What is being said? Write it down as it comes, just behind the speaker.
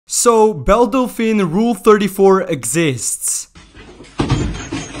So, Belle Delphine Rule 34 exists.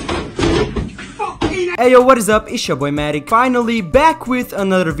 Hey yo, what is up? It's your boy Matic, finally back with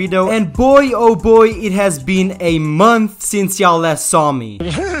another video, and boy oh boy, it has been a month since y'all last saw me.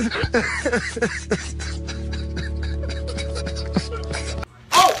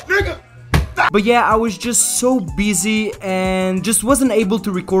 But yeah, I was just so busy and just wasn't able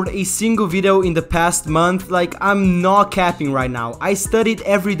to record a single video in the past month. Like, I'm not capping right now. I studied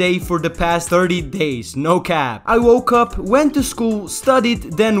every day for the past 30 days, no cap. I woke up, went to school,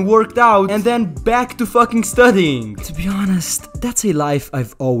 studied, then worked out, and then back to fucking studying. To be honest, that's a life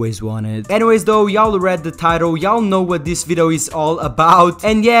I've always wanted. Anyways though, y'all read the title, y'all know what this video is all about.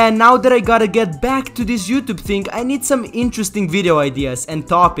 And yeah, now that I gotta get back to this YouTube thing, I need some interesting video ideas and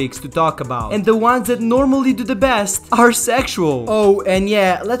topics to talk about. And the ones that normally do the best are sexual. Oh, and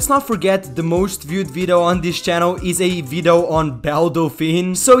yeah, let's not forget the most viewed video on this channel is a video on Belle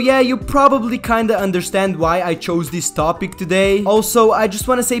Delphine. So yeah, you probably kinda understand why I chose this topic today. Also, I just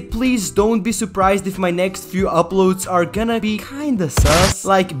wanna say, please don't be surprised if my next few uploads are gonna be kinda sus,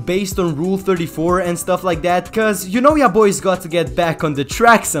 like based on Rule 34 and stuff like that, cause you know ya boys got to get back on the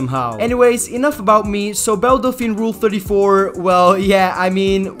track somehow. Anyways, enough about me. So Belle Delphine Rule 34, well, yeah, I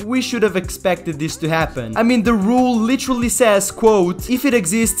mean, we should have expected this to happen. I mean, the rule literally says, quote, if it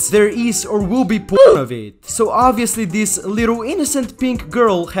exists, there is or will be porn of it. So obviously this little innocent pink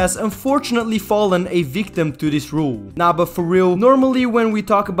girl has unfortunately fallen a victim to this rule. Nah, but for real, normally when we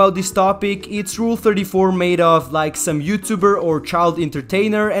talk about this topic, it's Rule 34 made of like some YouTuber or child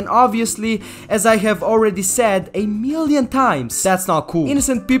entertainer, and obviously, as I have already said a million times, that's not cool.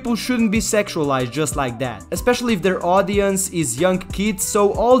 Innocent people shouldn't be sexualized just like that, especially if their audience is young kids.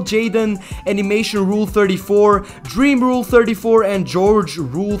 So all Jaiden, Animation Rule 34, Dream Rule 34, and George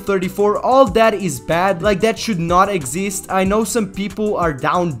Rule 34, all that is bad. Like, that should not exist. I know some people are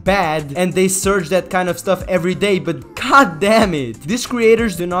down bad and they search that kind of stuff every day, but god damn it, these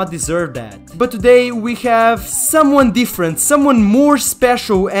creators do not deserve that. But today we have someone different, someone more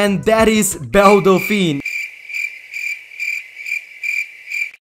special, and that is Belle Delphine.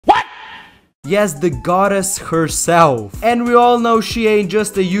 Yes, the goddess herself. And we all know she ain't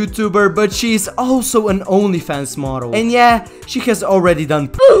just a YouTuber, but she's also an OnlyFans model. And yeah, she has already done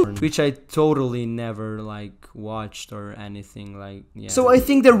porn, which I totally never like watched or anything, like, yeah. So I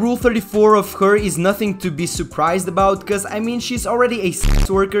think the Rule 34 of her is nothing to be surprised about, because I mean, she's already a sex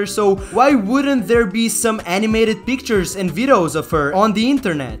worker, so why wouldn't there be some animated pictures and videos of her on the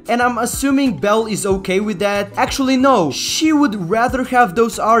internet? And I'm assuming Belle is okay with that. Actually no, she would rather have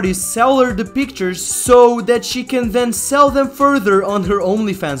those artists sell her the pictures so that she can then sell them further on her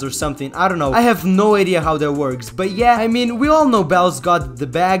OnlyFans or something. I don't know, I have no idea how that works. But yeah, I mean, we all know Belle's got the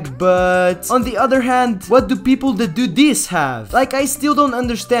bag, but on the other hand, what do people that do this have? Like, I still don't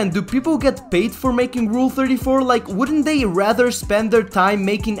understand. Do people get paid for making Rule 34? Like, wouldn't they rather spend their time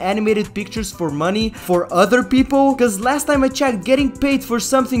making animated pictures for money for other people? Because last time I checked, getting paid for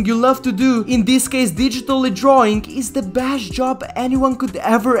something you love to do, in this case digitally drawing, is the best job anyone could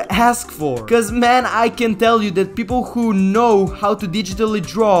ever ask for. Because man, I can tell you that people who know how to digitally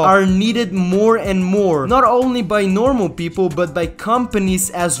draw are needed more and more, not only by normal people but by companies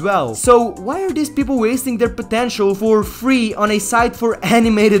as well. So why are these people wasting their potential for free on a site for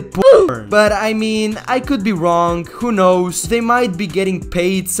animated porn? But I mean, I could be wrong, who knows, they might be getting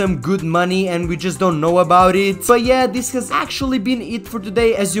paid some good money and we just don't know about it. But yeah, this has actually been it for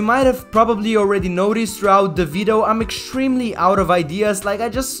today. As you might have probably already noticed throughout the video, I'm extremely out of ideas. Like,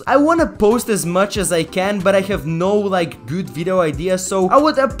 I want to post as much as I can, but I have no like good video ideas, so I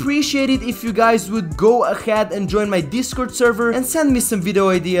would appreciate it if you guys would go ahead and join my Discord server and send me some video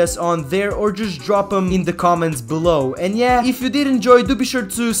ideas on there, or just drop them in the comments below. And yeah, if you did enjoy, do be sure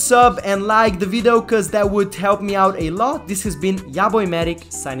to sub and like the video, cause that would help me out a lot. This has been ya boy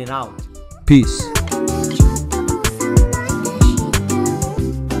Matic signing out. Peace.